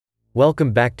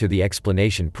Welcome back to the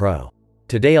Explanation Pro.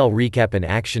 Today I'll recap an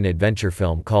action-adventure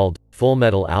film called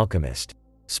Fullmetal Alchemist.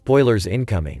 Spoilers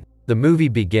incoming. The movie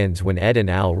begins when Ed and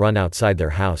Al run outside their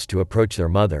house to approach their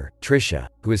mother, Trisha,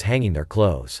 who is hanging their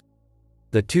clothes.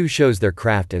 The two shows their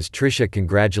craft as Trisha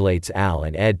congratulates Al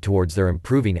and Ed towards their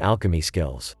improving alchemy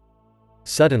skills.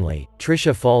 Suddenly,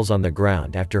 Trisha falls on the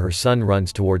ground after her son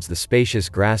runs towards the spacious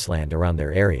grassland around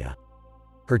their area.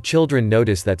 Her children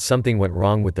notice that something went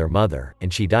wrong with their mother,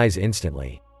 and she dies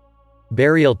instantly.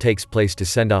 Burial takes place to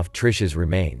send off Trisha's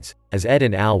remains, as Ed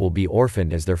and Al will be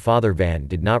orphaned as their father Van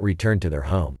did not return to their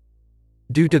home.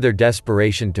 Due to their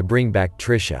desperation to bring back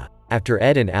Trisha, after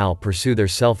Ed and Al pursue their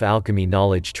self-alchemy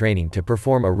knowledge training to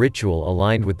perform a ritual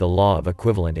aligned with the law of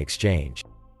equivalent exchange.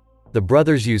 The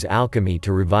brothers use alchemy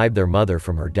to revive their mother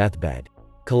from her deathbed.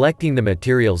 Collecting the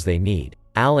materials they need,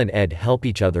 Al and Ed help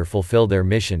each other fulfill their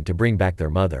mission to bring back their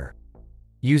mother.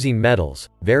 Using metals,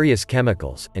 various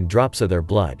chemicals, and drops of their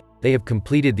blood, they have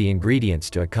completed the ingredients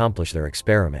to accomplish their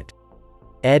experiment.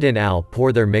 Ed and Al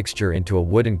pour their mixture into a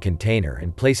wooden container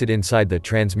and place it inside the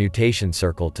transmutation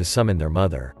circle to summon their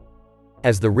mother.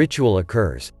 As the ritual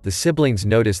occurs, the siblings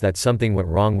notice that something went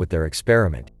wrong with their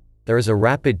experiment. There is a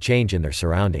rapid change in their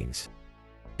surroundings.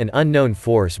 An unknown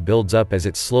force builds up as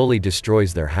it slowly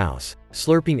destroys their house,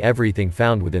 slurping everything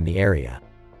found within the area.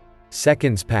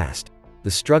 Seconds passed. The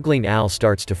struggling Al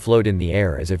starts to float in the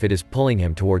air as if it is pulling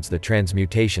him towards the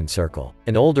transmutation circle.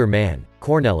 An older man,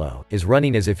 Cornello, is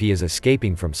running as if he is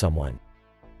escaping from someone.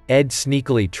 Ed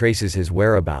sneakily traces his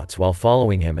whereabouts while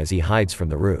following him as he hides from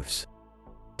the roofs.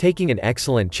 Taking an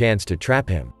excellent chance to trap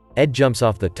him, Ed jumps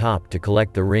off the top to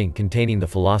collect the ring containing the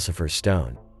Philosopher's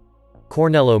Stone.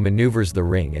 Cornello maneuvers the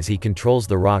ring as he controls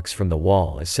the rocks from the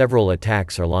wall as several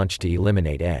attacks are launched to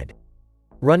eliminate Ed.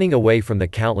 Running away from the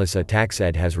countless attacks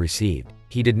Ed has received,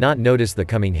 he did not notice the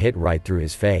coming hit right through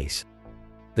his face.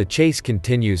 The chase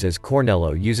continues as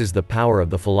Cornello uses the power of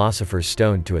the Philosopher's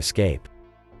Stone to escape.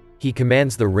 He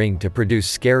commands the ring to produce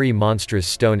scary monstrous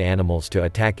stone animals to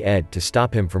attack Ed to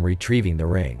stop him from retrieving the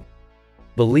ring.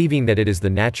 Believing that it is the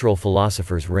natural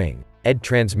Philosopher's Ring, Ed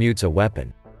transmutes a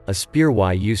weapon, a spear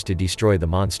used to destroy the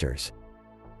monsters.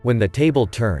 When the table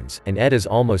turns and Ed is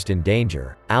almost in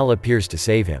danger, Al appears to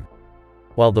save him.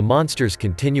 While the monsters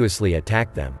continuously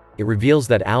attack them, it reveals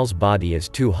that Al's body is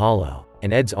too hollow,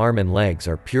 and Ed's arm and legs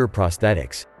are pure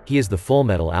prosthetics. He is the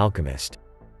Fullmetal Alchemist.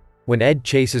 When Ed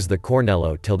chases the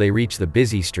Cornello till they reach the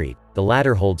busy street, the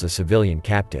latter holds a civilian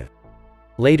captive.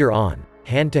 Later on,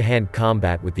 hand-to-hand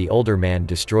combat with the older man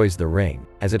destroys the ring,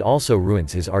 as it also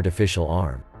ruins his artificial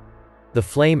arm. The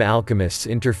flame alchemists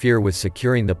interfere with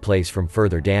securing the place from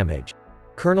further damage.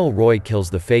 Colonel Roy kills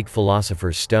the fake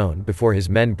Philosopher's Stone before his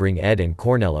men bring Ed and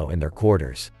Cornello in their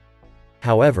quarters.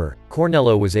 However,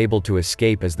 Cornello was able to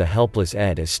escape as the helpless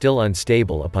Ed is still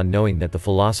unstable upon knowing that the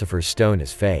Philosopher's Stone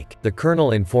is fake. The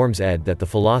Colonel informs Ed that the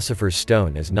Philosopher's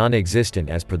Stone is non-existent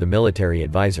as per the military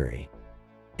advisory.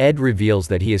 Ed reveals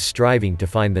that he is striving to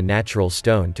find the natural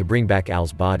stone to bring back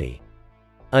Al's body.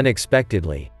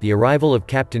 Unexpectedly, the arrival of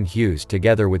Captain Hughes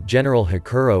together with General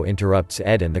Hakuro interrupts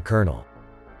Ed and the Colonel.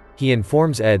 He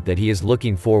informs Ed that he is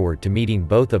looking forward to meeting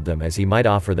both of them as he might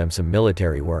offer them some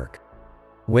military work.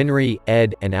 Winry,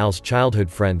 Ed, and Al's childhood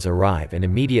friends arrive and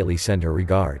immediately send her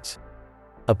regards.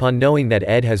 Upon knowing that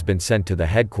Ed has been sent to the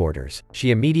headquarters,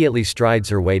 she immediately strides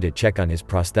her way to check on his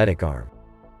prosthetic arm.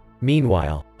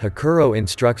 Meanwhile, Hakuro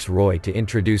instructs Roy to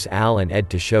introduce Al and Ed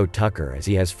to show Tucker as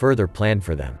he has further planned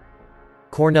for them.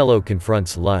 Cornello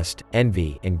confronts lust,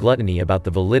 envy, and gluttony about the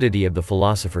validity of the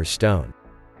Philosopher's Stone.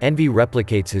 Envy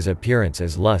replicates his appearance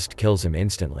as lust kills him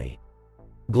instantly.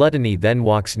 Gluttony then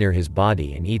walks near his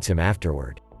body and eats him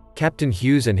afterward. Captain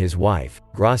Hughes and his wife,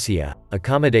 Gracia,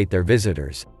 accommodate their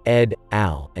visitors, Ed,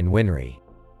 Al, and Winry.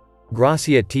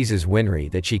 Gracia teases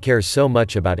Winry that she cares so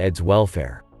much about Ed's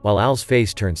welfare, while Al's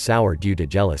face turns sour due to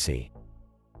jealousy.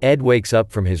 Ed wakes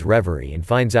up from his reverie and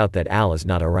finds out that Al is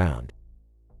not around.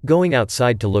 Going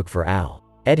outside to look for Al,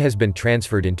 Ed has been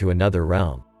transferred into another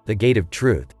realm, the Gate of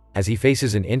Truth, as he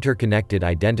faces an interconnected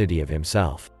identity of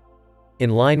himself.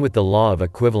 In line with the law of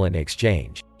equivalent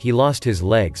exchange, he lost his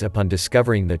legs upon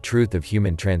discovering the truth of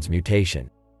human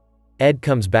transmutation. Ed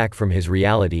comes back from his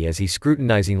reality as he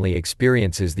scrutinizingly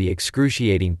experiences the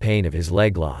excruciating pain of his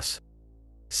leg loss.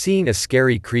 Seeing a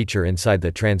scary creature inside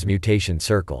the transmutation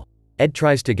circle, Ed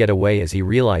tries to get away as he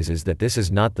realizes that this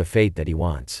is not the fate that he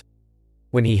wants.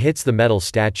 When he hits the metal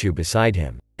statue beside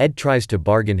him, Ed tries to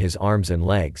bargain his arms and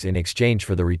legs in exchange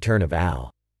for the return of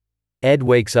Al. Ed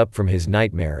wakes up from his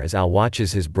nightmare as Al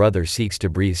watches his brother seeks to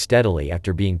breathe steadily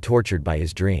after being tortured by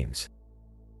his dreams.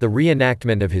 The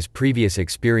reenactment of his previous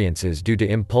experiences due to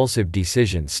impulsive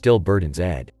decisions still burdens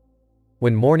Ed.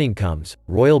 When morning comes,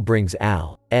 Royal brings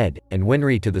Al, Ed, and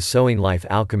Winry to the Sewing Life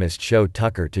Alchemist show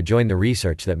Tucker to join the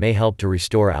research that may help to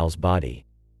restore Al's body.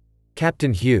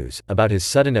 Captain Hughes, about his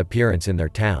sudden appearance in their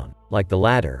town, like the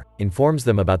latter, informs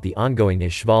them about the ongoing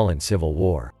Ishvalan civil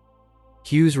war.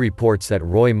 Hughes reports that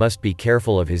Roy must be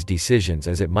careful of his decisions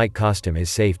as it might cost him his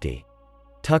safety.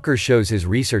 Tucker shows his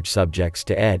research subjects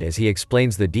to Ed as he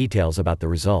explains the details about the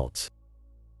results.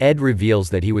 Ed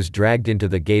reveals that he was dragged into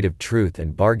the Gate of Truth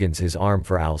and bargains his arm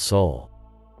for Al's soul.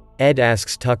 Ed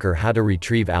asks Tucker how to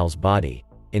retrieve Al's body.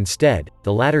 Instead,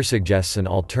 the latter suggests an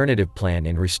alternative plan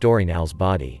in restoring Al's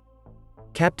body.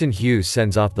 Captain Hughes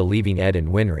sends off the leaving Ed and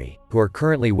Winry, who are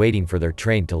currently waiting for their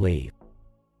train to leave.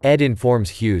 Ed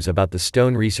informs Hughes about the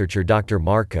stone researcher Dr.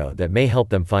 Marco that may help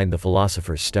them find the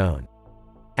Philosopher's Stone.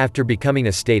 After becoming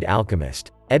a state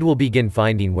alchemist, Ed will begin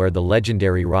finding where the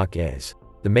legendary rock is,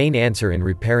 the main answer in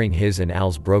repairing his and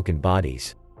Al's broken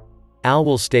bodies. Al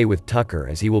will stay with Tucker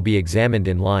as he will be examined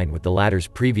in line with the latter's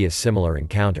previous similar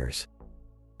encounters.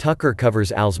 Tucker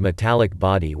covers Al's metallic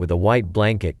body with a white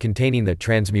blanket containing the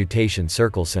transmutation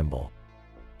circle symbol.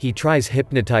 He tries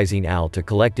hypnotizing Al to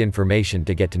collect information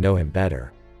to get to know him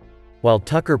better. While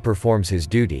Tucker performs his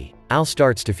duty, Al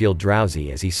starts to feel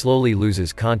drowsy as he slowly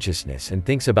loses consciousness and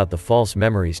thinks about the false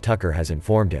memories Tucker has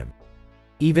informed him.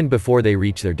 Even before they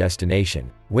reach their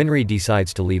destination, Winry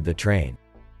decides to leave the train.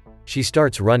 She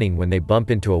starts running when they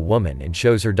bump into a woman and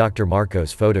shows her Dr.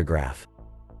 Marco's photograph.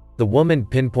 The woman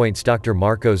pinpoints Dr.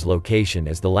 Marco's location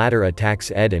as the latter attacks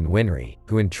Ed and Winry,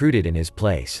 who intruded in his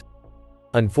place.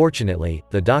 Unfortunately,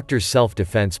 the doctor's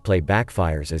self-defense play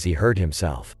backfires as he hurt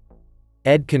himself.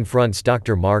 Ed confronts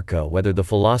Dr. Marco whether the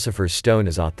Philosopher's Stone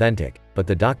is authentic, but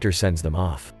the doctor sends them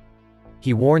off.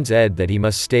 He warns Ed that he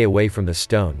must stay away from the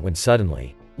stone when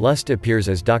suddenly, Lust appears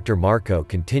as Dr. Marco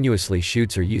continuously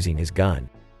shoots her using his gun.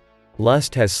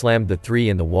 Lust has slammed the three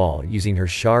in the wall using her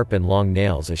sharp and long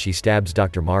nails as she stabs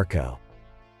Dr. Marco.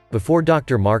 Before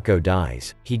Dr. Marco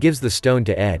dies, he gives the stone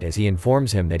to Ed as he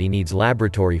informs him that he needs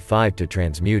Laboratory 5 to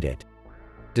transmute it.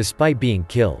 Despite being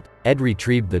killed, Ed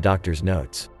retrieved the doctor's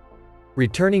notes.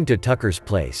 Returning to Tucker's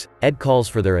place, Ed calls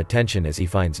for their attention as he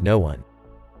finds no one.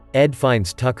 Ed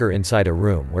finds Tucker inside a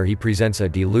room where he presents a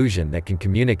delusion that can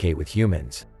communicate with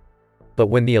humans. But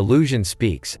when the illusion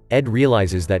speaks, Ed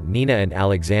realizes that Nina and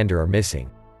Alexander are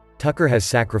missing. Tucker has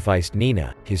sacrificed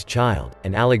Nina, his child,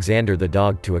 and Alexander the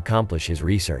dog to accomplish his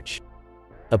research.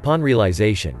 Upon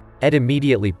realization, Ed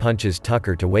immediately punches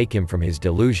Tucker to wake him from his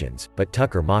delusions, but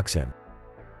Tucker mocks him.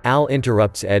 Al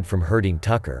interrupts Ed from hurting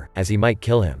Tucker, as he might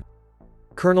kill him.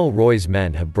 Colonel Roy's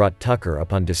men have brought Tucker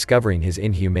upon discovering his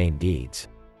inhumane deeds.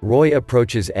 Roy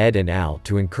approaches Ed and Al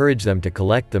to encourage them to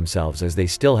collect themselves as they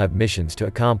still have missions to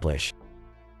accomplish.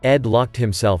 Ed locked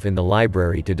himself in the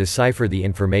library to decipher the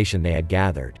information they had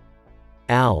gathered.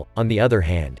 Al, on the other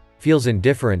hand, feels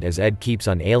indifferent as Ed keeps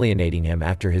on alienating him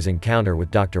after his encounter with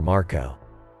Dr. Marco.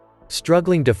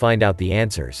 Struggling to find out the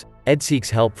answers, Ed seeks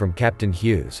help from Captain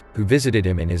Hughes, who visited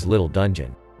him in his little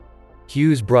dungeon.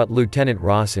 Hughes brought Lieutenant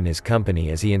Ross in his company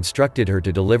as he instructed her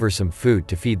to deliver some food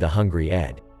to feed the hungry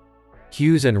Ed.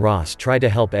 Hughes and Ross try to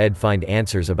help Ed find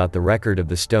answers about the record of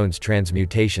the stone's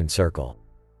transmutation circle.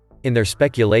 In their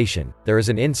speculation, there is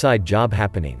an inside job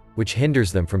happening, which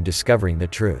hinders them from discovering the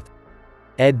truth.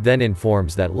 Ed then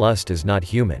informs that Lust is not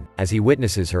human, as he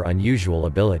witnesses her unusual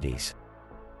abilities.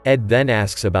 Ed then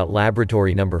asks about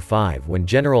Laboratory Number 5 when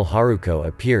General Haruko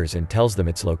appears and tells them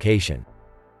its location.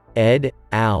 Ed,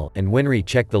 Al, and Winry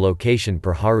check the location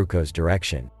per Haruko's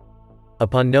direction.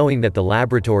 Upon knowing that the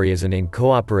laboratory is an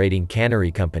incooperating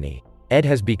cannery company, Ed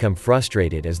has become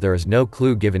frustrated as there is no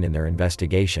clue given in their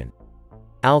investigation.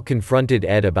 Al confronted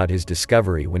Ed about his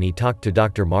discovery when he talked to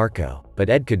Dr. Marco, but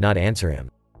Ed could not answer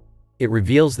him. It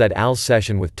reveals that Al's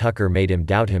session with Tucker made him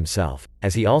doubt himself,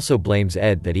 as he also blames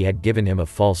Ed that he had given him a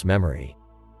false memory.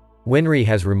 Winry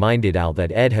has reminded Al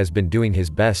that Ed has been doing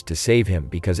his best to save him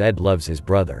because Ed loves his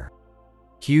brother.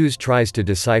 Hughes tries to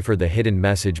decipher the hidden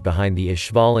message behind the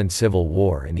Ishvalan civil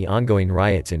war and the ongoing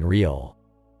riots in Riol.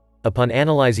 Upon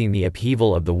analyzing the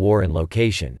upheaval of the war and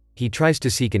location, he tries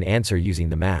to seek an answer using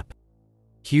the map.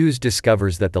 Hughes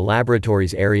discovers that the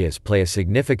laboratory's areas play a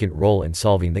significant role in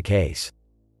solving the case.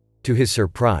 To his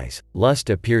surprise, Lust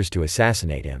appears to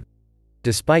assassinate him.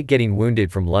 Despite getting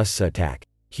wounded from Lust's attack,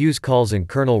 Hughes calls in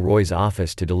Colonel Roy's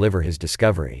office to deliver his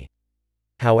discovery.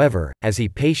 However, as he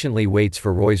patiently waits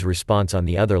for Roy's response on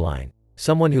the other line,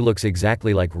 someone who looks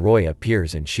exactly like Roy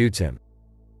appears and shoots him.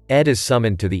 Ed is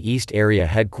summoned to the East Area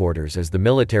headquarters as the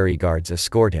military guards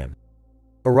escort him.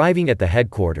 Arriving at the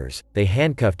headquarters, they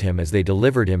handcuffed him as they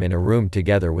delivered him in a room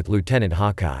together with Lieutenant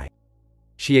Hawkeye.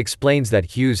 She explains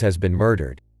that Hughes has been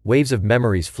murdered, waves of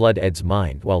memories flood Ed's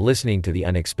mind while listening to the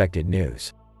unexpected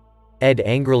news. Ed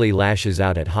angrily lashes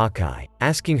out at Hawkeye,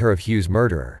 asking her if Hugh's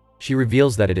murderer. She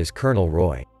reveals that it is Colonel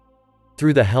Roy.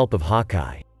 Through the help of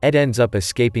Hawkeye, Ed ends up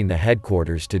escaping the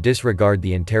headquarters to disregard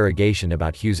the interrogation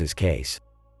about Hughes's case.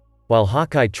 While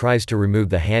Hawkeye tries to remove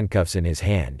the handcuffs in his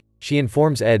hand, she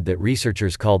informs Ed that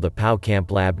researchers call the POW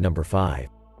Camp Lab No. 5.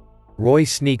 Roy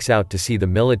sneaks out to see the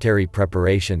military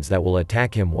preparations that will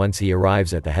attack him once he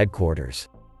arrives at the headquarters.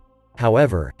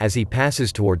 However, as he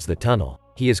passes towards the tunnel,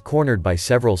 he is cornered by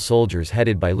several soldiers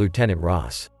headed by Lieutenant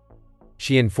Ross.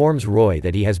 She informs Roy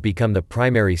that he has become the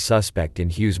primary suspect in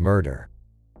Hugh's murder.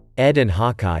 Ed and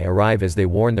Hawkeye arrive as they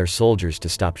warn their soldiers to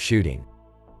stop shooting.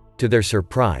 To their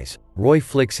surprise, Roy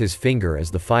flicks his finger as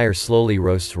the fire slowly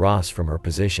roasts Ross from her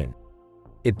position.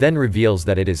 It then reveals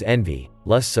that it is Envy,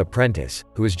 Lust's apprentice,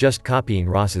 who is just copying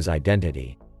Ross's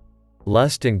identity.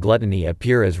 Lust and Gluttony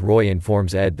appear as Roy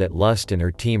informs Ed that Lust and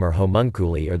her team are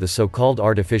homunculi, or the so-called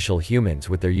artificial humans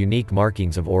with their unique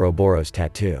markings of Ouroboros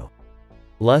tattoo.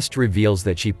 Lust reveals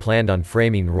that she planned on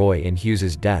framing Roy in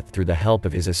Hughes's death through the help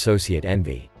of his associate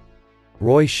Envy.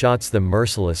 Roy shots them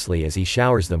mercilessly as he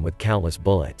showers them with countless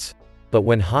bullets. But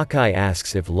when Hawkeye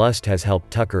asks if Lust has helped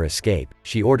Tucker escape,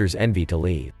 she orders Envy to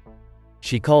leave.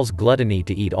 She calls Gluttony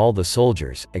to eat all the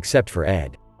soldiers, except for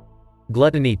Ed.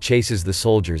 Gluttony chases the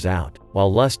soldiers out,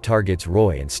 while Lust targets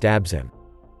Roy and stabs him.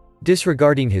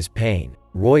 Disregarding his pain,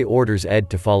 Roy orders Ed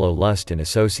to follow Lust and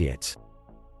associates.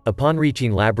 Upon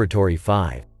reaching Laboratory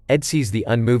 5, Ed sees the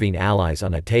unmoving allies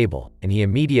on a table, and he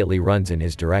immediately runs in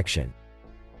his direction.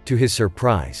 To his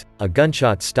surprise, a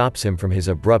gunshot stops him from his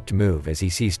abrupt move as he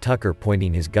sees Tucker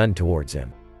pointing his gun towards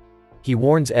him. He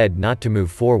warns Ed not to move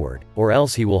forward, or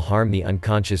else he will harm the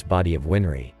unconscious body of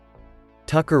Winry.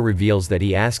 Tucker reveals that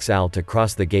he asks Al to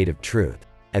cross the gate of truth,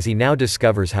 as he now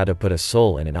discovers how to put a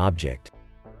soul in an object.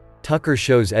 Tucker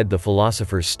shows Ed the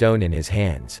Philosopher's Stone in his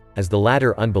hands, as the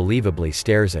latter unbelievably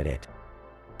stares at it.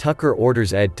 Tucker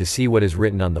orders Ed to see what is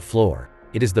written on the floor.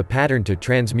 It is the pattern to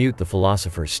transmute the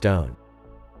Philosopher's Stone.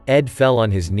 Ed fell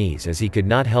on his knees as he could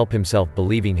not help himself,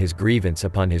 believing his grievance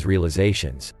upon his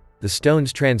realizations. The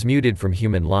stones transmuted from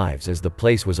human lives, as the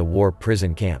place was a war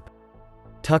prison camp.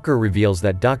 Tucker reveals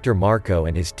that Dr. Marco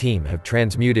and his team have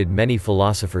transmuted many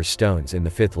Philosopher's Stones in the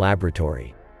 5th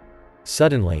laboratory.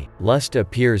 Suddenly, Lust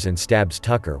appears and stabs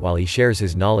Tucker while he shares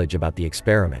his knowledge about the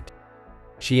experiment.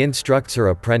 She instructs her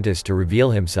apprentice to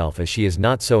reveal himself, as she is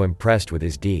not so impressed with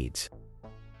his deeds.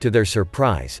 To their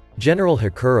surprise, General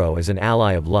Hakuro is an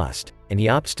ally of Lust, and he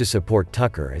opts to support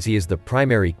Tucker as he is the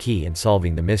primary key in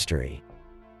solving the mystery.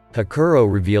 Hakuro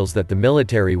reveals that the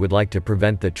military would like to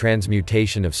prevent the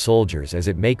transmutation of soldiers, as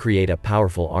it may create a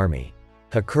powerful army.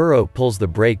 Hakuro pulls the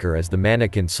breaker as the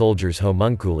mannequin soldier's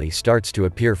homunculi starts to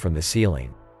appear from the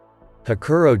ceiling.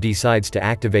 Hakuro decides to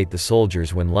activate the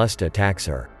soldiers when Lust attacks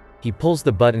her. He pulls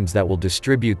the buttons that will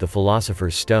distribute the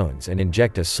Philosopher's Stones and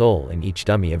inject a soul in each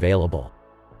dummy available.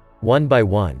 One by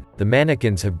one, the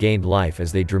mannequins have gained life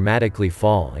as they dramatically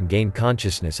fall and gain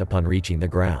consciousness upon reaching the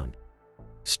ground.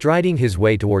 Striding his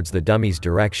way towards the dummy's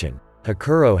direction,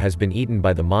 Hakuro has been eaten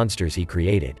by the monsters he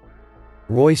created.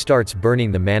 Roy starts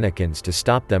burning the mannequins to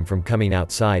stop them from coming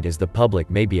outside, as the public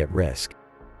may be at risk.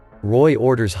 Roy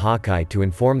orders Hawkeye to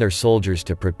inform their soldiers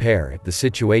to prepare if the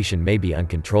situation may be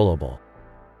uncontrollable.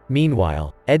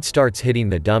 Meanwhile, Ed starts hitting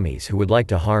the dummies who would like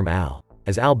to harm Al,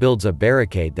 as Al builds a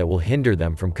barricade that will hinder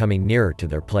them from coming nearer to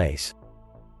their place.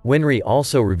 Winry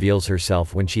also reveals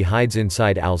herself when she hides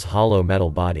inside Al's hollow metal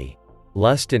body.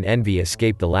 Lust and Envy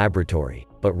escape the laboratory,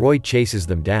 but Roy chases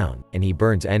them down, and he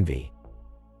burns Envy.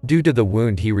 Due to the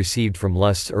wound he received from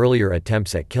Lust's earlier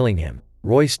attempts at killing him,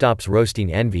 Roy stops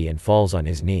roasting Envy and falls on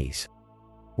his knees.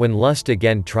 When Lust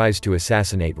again tries to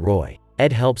assassinate Roy,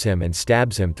 Ed helps him and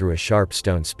stabs him through a sharp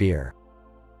stone spear.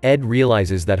 Ed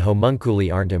realizes that homunculi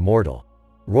aren't immortal.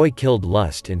 Roy killed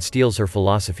Lust and steals her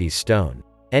philosophy's stone.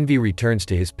 Envy returns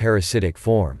to his parasitic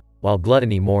form, while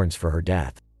Gluttony mourns for her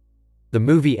death. The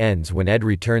movie ends when Ed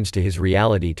returns to his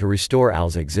reality to restore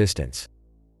Al's existence.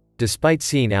 Despite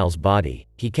seeing Al's body,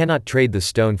 he cannot trade the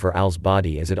stone for Al's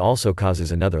body, as it also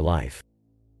causes another life.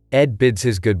 Ed bids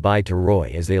his goodbye to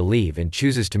Roy as they leave and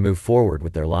chooses to move forward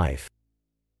with their life.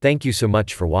 Thank you so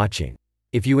much for watching.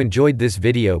 If you enjoyed this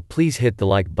video, please hit the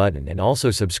like button and also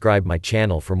subscribe my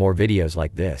channel for more videos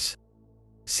like this.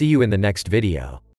 See you in the next video.